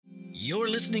You're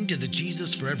listening to the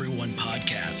Jesus for Everyone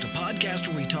podcast, a podcast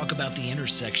where we talk about the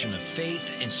intersection of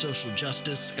faith and social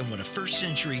justice and what a first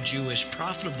century Jewish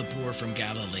prophet of the poor from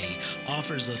Galilee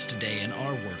offers us today in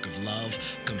our work of love,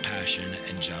 compassion,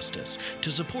 and justice.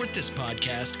 To support this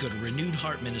podcast, go to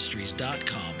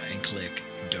renewedheartministries.com and click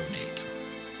donate.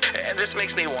 And this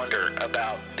makes me wonder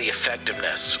about the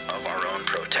effectiveness of our own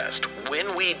protest.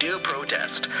 When we do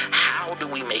protest, how do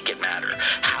we make it matter?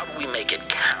 How do we make it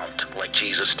count like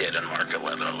Jesus did in Mark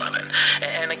 11:11?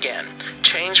 And again,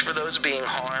 change for those being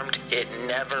harmed, it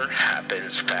never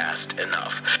happens fast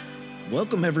enough.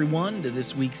 Welcome, everyone, to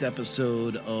this week's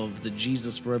episode of the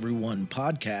Jesus for Everyone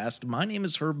podcast. My name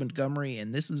is Herb Montgomery,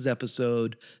 and this is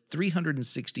episode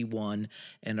 361,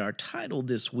 and our title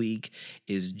this week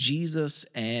is Jesus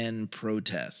and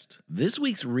Protest. This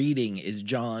week's reading is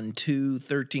John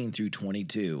 2:13 through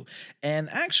 22, and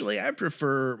actually, I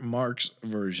prefer Mark's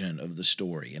version of the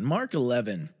story. In Mark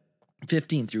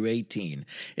 11:15 through 18,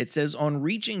 it says, "On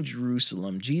reaching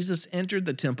Jerusalem, Jesus entered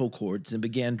the temple courts and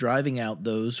began driving out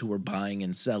those who were buying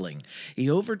and selling. He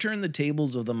overturned the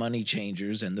tables of the money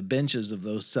changers and the benches of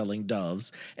those selling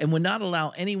doves, and would not allow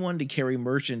anyone to carry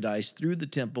merchandise through the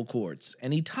temple courts.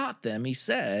 And he taught them, he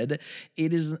said,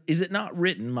 Is it not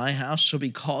written, 'My house shall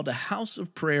be called a house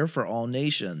of prayer for all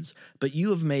nations'? But you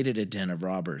have made it a den of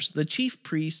robbers." The chief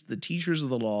priests, the teachers of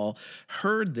the law,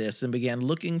 heard this and began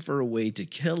looking for a way to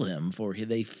kill him, for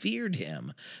they feared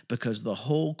him, because the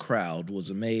whole crowd was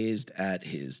amazed at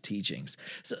his teachings.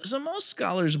 So most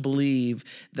scholars believe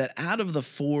that out of the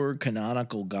four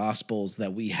canonical gospels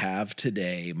that we have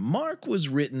today, Mark was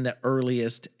written the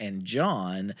earliest and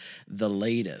John the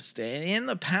latest. And in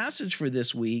the passage for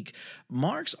this week,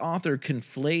 Mark's author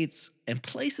conflates and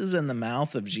places in the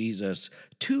mouth of Jesus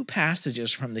two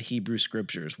passages from the Hebrew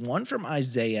Scriptures, one from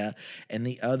Isaiah and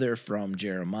the other from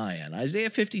Jeremiah. In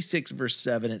Isaiah 56, verse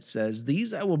 7, it says,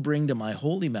 "These I will bring to my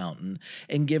holy mountain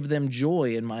and give them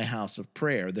joy in my house of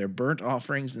prayer. Their burnt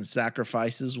offerings and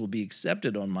sacrifices will be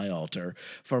accepted on my altar,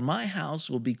 for my house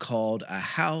will be called a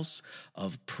house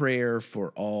of prayer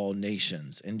for all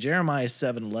nations." And Jeremiah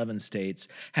 7:11 states,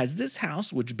 "Has this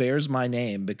house which bears my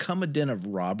name become a den of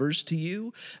robbers to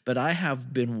you? But I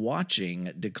have been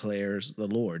watching, declares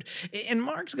the Lord." In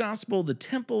Mark's gospel, the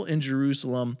temple in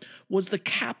Jerusalem was the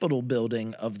capital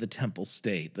building of the temple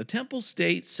state. The temple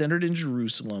state, centered in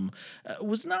Jerusalem,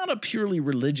 was not a purely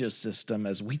religious system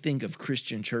as we think of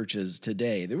Christian churches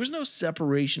today. There was no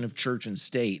separation of church and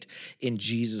state in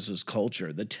Jesus'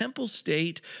 culture. The temple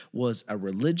state was a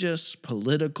religious,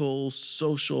 political,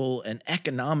 social, and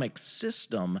economic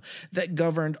system that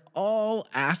governed all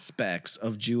aspects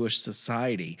of Jewish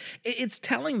society. It's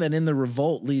telling that in the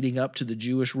revolt leading up to the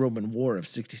Jewish-Roman War of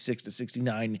 66 to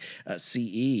 69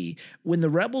 CE, when the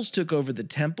rebels took over the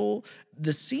temple,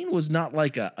 the scene was not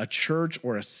like a church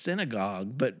or a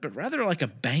synagogue, but rather like a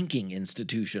banking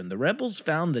institution. The rebels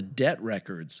found the debt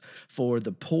records for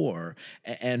the poor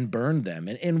and burned them.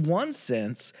 And in one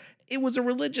sense, it was a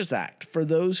religious act for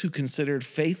those who considered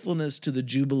faithfulness to the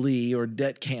Jubilee or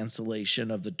debt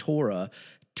cancellation of the Torah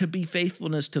to be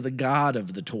faithfulness to the God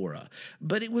of the Torah.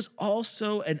 But it was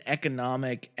also an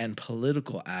economic and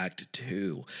political act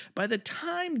too. By the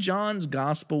time John's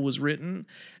gospel was written,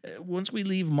 once we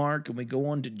leave Mark and we go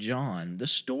on to John, the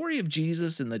story of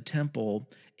Jesus in the temple,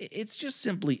 it's just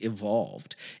simply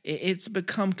evolved. It's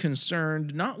become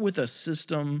concerned not with a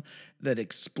system that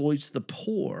exploits the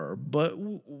poor, but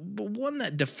one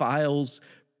that defiles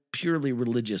purely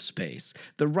religious space.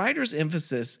 The writer's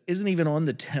emphasis isn't even on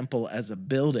the temple as a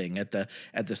building at the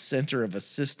center of a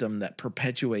system that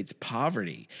perpetuates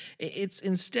poverty. It's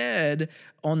instead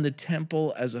on the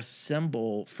temple as a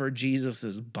symbol for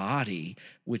Jesus's body,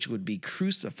 which would be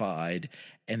crucified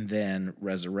and then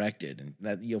resurrected. And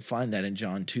that you'll find that in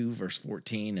John 2, verse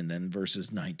 14, and then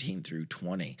verses 19 through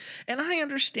 20. And I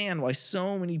understand why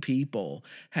so many people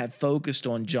have focused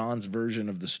on John's version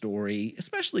of the story,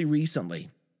 especially recently.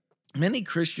 Many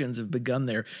Christians have begun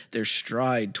their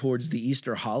stride towards the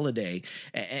Easter holiday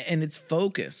and its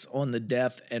focus on the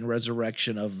death and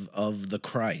resurrection of the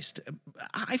Christ.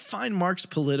 I find Mark's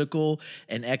political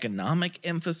and economic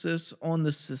emphasis on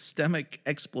the systemic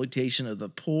exploitation of the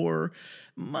poor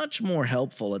much more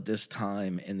helpful at this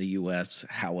time in the U.S.,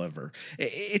 however.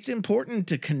 It's important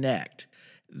to connect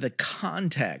the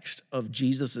context of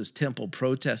Jesus's temple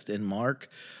protest in Mark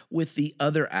with the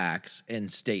other acts and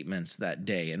statements that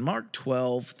day. In Mark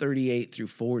 12:38 through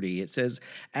 40, it says,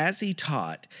 "As he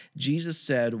taught, Jesus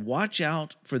said, 'Watch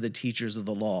out for the teachers of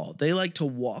the law. They like to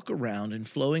walk around in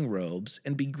flowing robes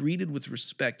and be greeted with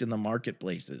respect in the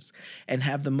marketplaces and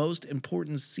have the most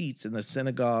important seats in the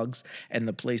synagogues and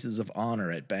the places of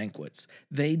honor at banquets.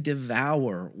 They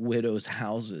devour widows'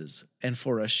 houses and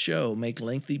for a show make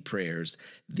lengthy prayers.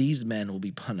 These men will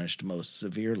be punished most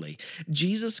severely.'"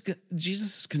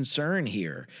 Jesus' concern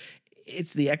here,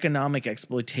 it's the economic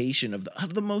exploitation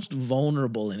of the most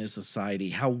vulnerable in his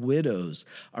society, how widows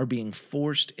are being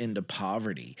forced into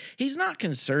poverty. He's not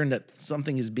concerned that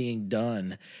something is being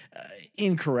done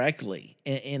incorrectly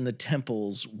in the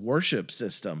temple's worship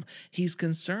system. He's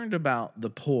concerned about the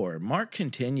poor. Mark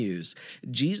continues,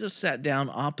 "Jesus sat down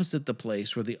opposite the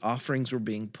place where the offerings were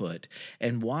being put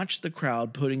and watched the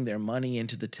crowd putting their money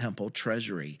into the temple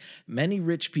treasury. Many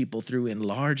rich people threw in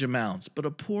large amounts, but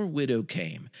a poor widow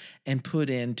came and put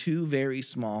in 2 very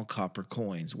small copper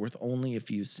coins worth only a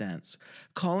few cents.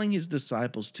 Calling his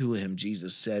disciples to him,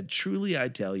 Jesus said, 'Truly I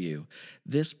tell you,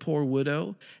 this poor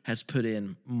widow has put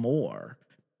in more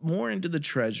into the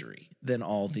treasury than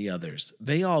all the others.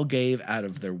 They all gave out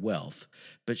of their wealth,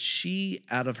 but she,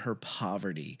 out of her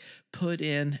poverty, put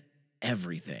in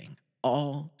everything,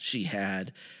 all she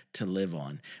had to live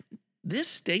on.'" This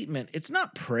statement, it's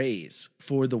not praise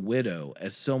for the widow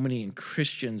as so many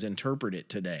Christians interpret it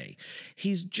today.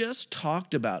 He's just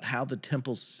talked about how the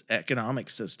temple's economic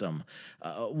system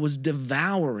was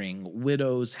devouring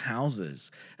widows' houses.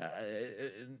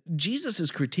 Jesus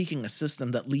is critiquing a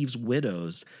system that leaves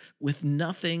widows with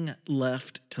nothing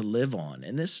left to live on.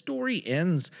 And this story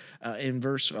ends in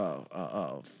verse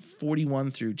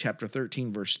 41 through chapter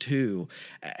 13, verse 2.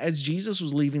 As Jesus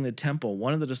was leaving the temple,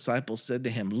 one of the disciples said to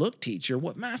him, "Look, teacher,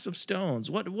 what massive stones,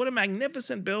 what a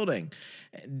magnificent building."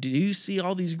 "Do you see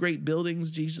all these great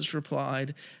buildings?" Jesus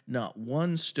replied. "Not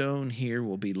one stone here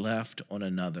will be left on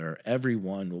another. Every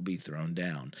one will be thrown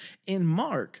down." In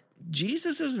Mark,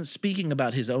 Jesus isn't speaking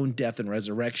about his own death and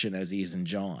resurrection as he is in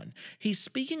John. He's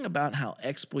speaking about how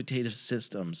exploitative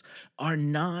systems are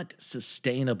not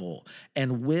sustainable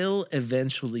and will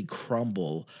eventually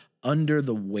crumble under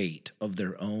the weight of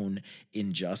their own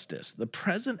injustice. The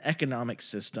present economic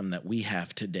system that we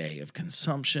have today of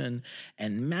consumption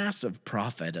and massive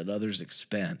profit at others'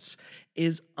 expense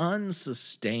is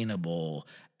unsustainable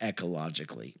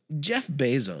ecologically. Jeff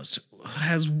Bezos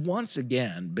has once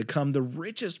again become the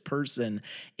richest person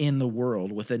in the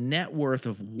world with a net worth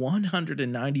of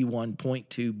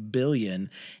 $191.2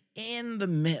 billion in the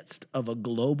midst of a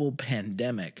global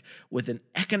pandemic with an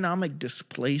economic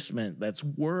displacement that's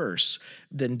worse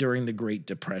than during the Great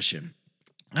Depression.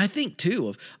 I think,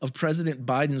 too, of President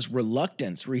Biden's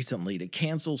reluctance recently to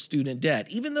cancel student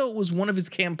debt, even though it was one of his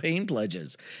campaign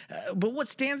pledges. But what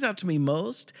stands out to me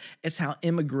most is how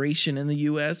immigration in the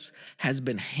U.S. has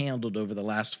been handled over the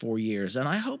last 4 years. And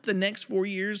I hope the next 4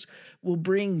 years will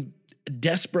bring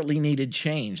desperately needed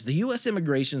change. The U.S.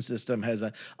 immigration system has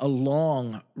a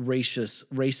long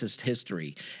racist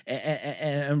history.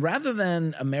 And rather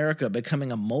than America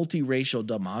becoming a multiracial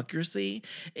democracy,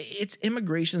 its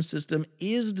immigration system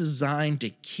is designed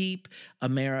to keep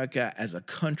America as a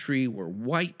country where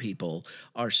white people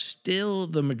are still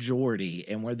the majority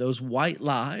and where those white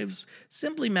lives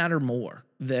simply matter more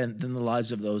than the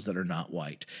lives of those that are not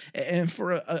white. And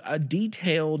for a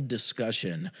detailed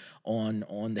discussion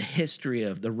on the history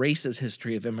of the racist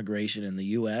history of immigration in the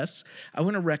U.S., I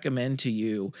want to recommend to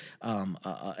you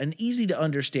an easy to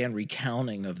understand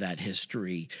recounting of that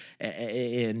history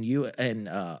in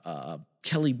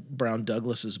Kelly Brown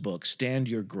Douglas's book, Stand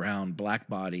Your Ground, Black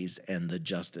Bodies and the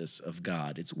Justice of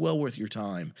God. It's well worth your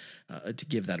time to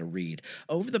give that a read.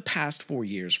 Over the past 4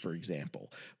 years, for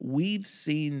example, we've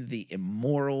seen the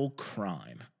immoral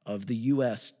crime of the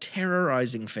U.S.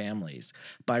 terrorizing families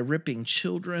by ripping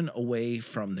children away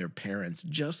from their parents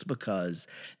just because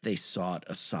they sought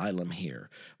asylum here.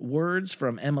 Words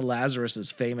from Emma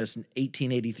Lazarus's famous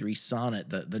 1883 sonnet,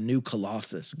 the New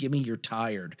Colossus, "Give me your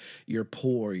tired, your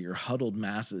poor, your huddled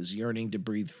masses yearning to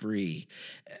breathe free."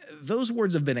 Those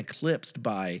words have been eclipsed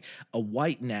by a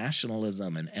white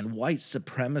nationalism and white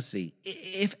supremacy.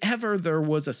 If ever there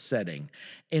was a setting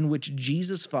in which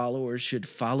Jesus followers should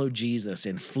follow Jesus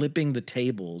in flipping the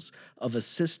tables of a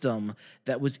system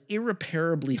that was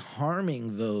irreparably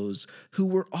harming those who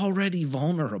were already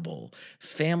vulnerable,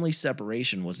 family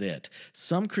separation was it.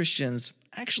 Some Christians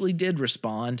actually did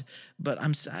respond, but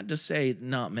I'm sad to say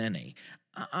not many.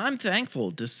 I'm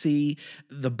thankful to see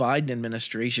the Biden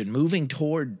administration moving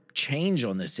toward change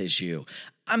on this issue.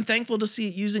 I'm thankful to see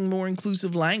it using more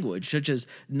inclusive language, such as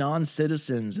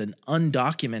non-citizens and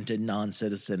undocumented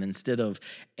non-citizen instead of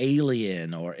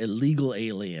alien or illegal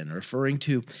alien, referring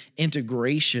to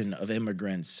integration of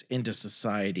immigrants into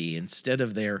society instead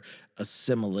of their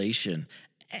assimilation,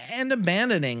 and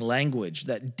abandoning language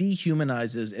that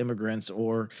dehumanizes immigrants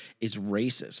or is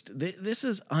racist. This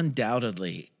is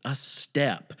undoubtedly a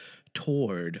step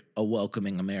toward a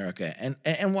welcoming America.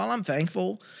 And while I'm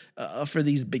thankful for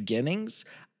these beginnings,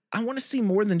 I want to see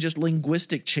more than just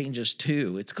linguistic changes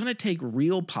too. It's going to take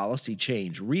real policy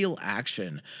change, real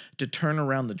action to turn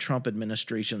around the Trump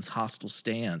administration's hostile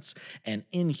stance and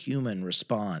inhuman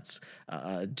response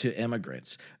to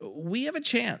immigrants. We have a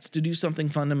chance to do something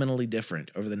fundamentally different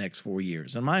over the next 4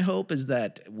 years. And my hope is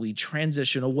that we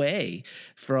transition away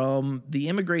from the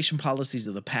immigration policies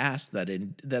of the past that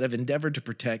have endeavored to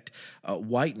protect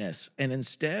whiteness and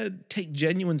instead take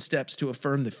genuine steps to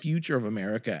affirm the future of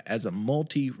America as a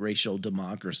multiracial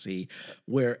democracy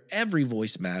where every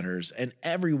voice matters and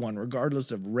everyone,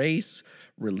 regardless of race,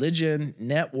 religion,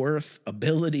 net worth,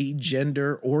 ability,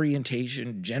 gender,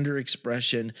 orientation, gender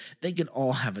expression, they can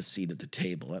all have a seat at the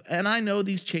table. And I know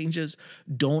these changes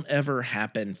don't ever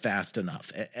happen fast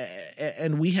enough.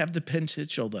 And we have the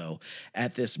potential, though,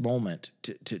 at this moment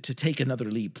to take another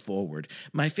leap forward.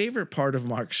 My favorite part of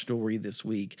Mark's story this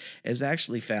week is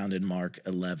actually found in Mark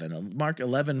 11. Mark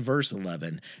 11, verse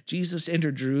 11. Jesus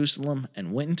entered Jerusalem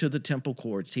and went into the temple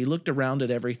courts. He looked around at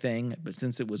everything, but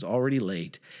since it was already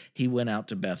late, he went out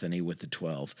to Bethany with the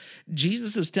 12.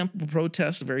 Jesus' temple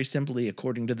protest, very simply,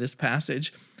 according to this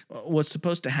passage, was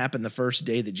supposed to happen the first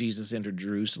day that Jesus entered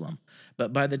Jerusalem.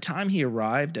 But by the time he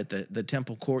arrived at the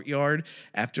temple courtyard,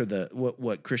 after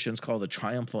what Christians call the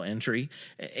triumphal entry,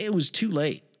 it was too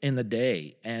late in the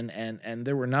day, and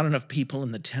there were not enough people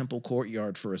in the temple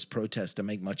courtyard for his protest to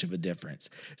make much of a difference.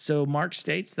 So Mark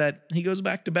states that he goes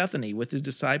back to Bethany with his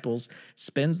disciples,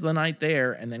 spends the night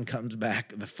there, and then comes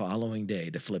back the following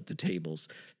day to flip the tables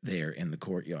there in the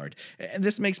courtyard. And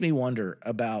this makes me wonder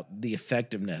about the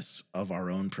effectiveness of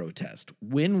our own protest.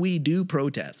 When we do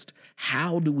protest,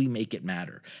 how do we make it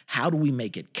matter? How do we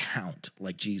make it count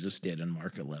like Jesus did in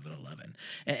Mark 11:11?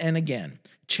 And again,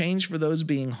 change for those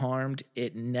being harmed,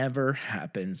 it never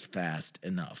happens fast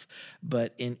enough.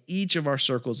 But in each of our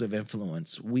circles of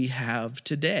influence, we have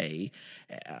today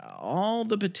all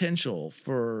the potential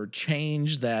for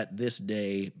change that this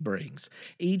day brings.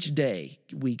 Each day,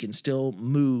 we can still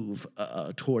move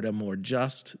toward a more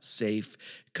just, safe,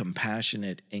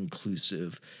 compassionate,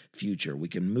 inclusive future. We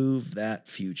can move that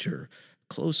future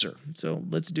closer. So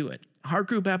let's do it. Heart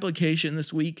group application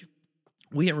this week.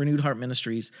 We at Renewed Heart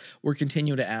Ministries, we're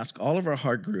continuing to ask all of our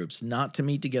heart groups not to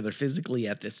meet together physically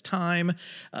at this time.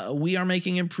 We are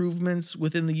making improvements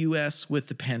within the U.S. with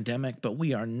the pandemic, but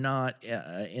we are not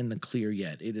in the clear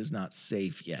yet. It is not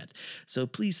safe yet. So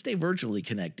please stay virtually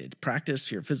connected.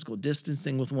 Practice your physical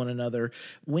distancing with one another.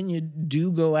 When you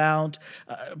do go out,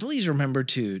 please remember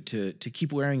to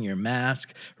keep wearing your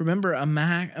mask. Remember, a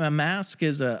mask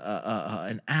is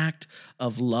an act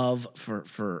of love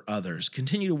for others.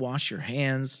 Continue to wash your hands,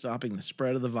 stopping the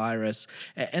spread of the virus.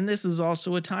 And this is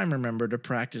also a time, remember, to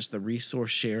practice the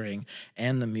resource sharing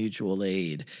and the mutual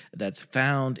aid that's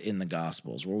found in the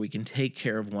Gospels, where we can take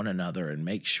care of one another and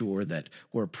make sure that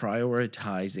we're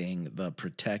prioritizing the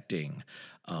protecting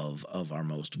of our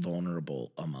most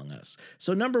vulnerable among us.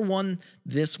 So number one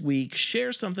this week,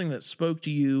 share something that spoke to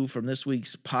you from this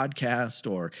week's podcast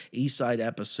or Eastside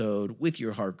episode with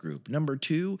your heart group. Number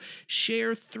two,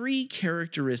 share 3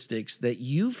 characteristics that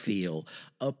you feel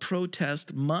a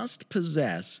protest must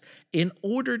possess in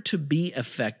order to be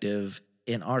effective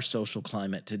in our social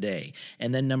climate today.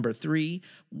 And then number 3,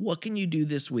 what can you do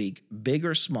this week, big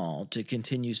or small, to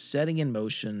continue setting in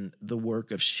motion the work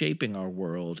of shaping our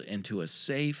world into a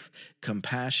safe,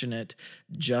 compassionate,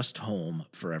 just home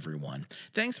for everyone?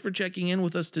 Thanks for checking in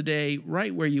with us today,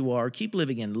 right where you are. Keep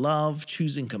living in love,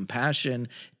 choosing compassion,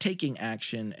 taking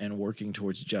action, and working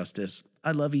towards justice.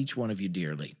 I love each one of you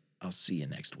dearly. I'll see you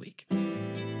next week.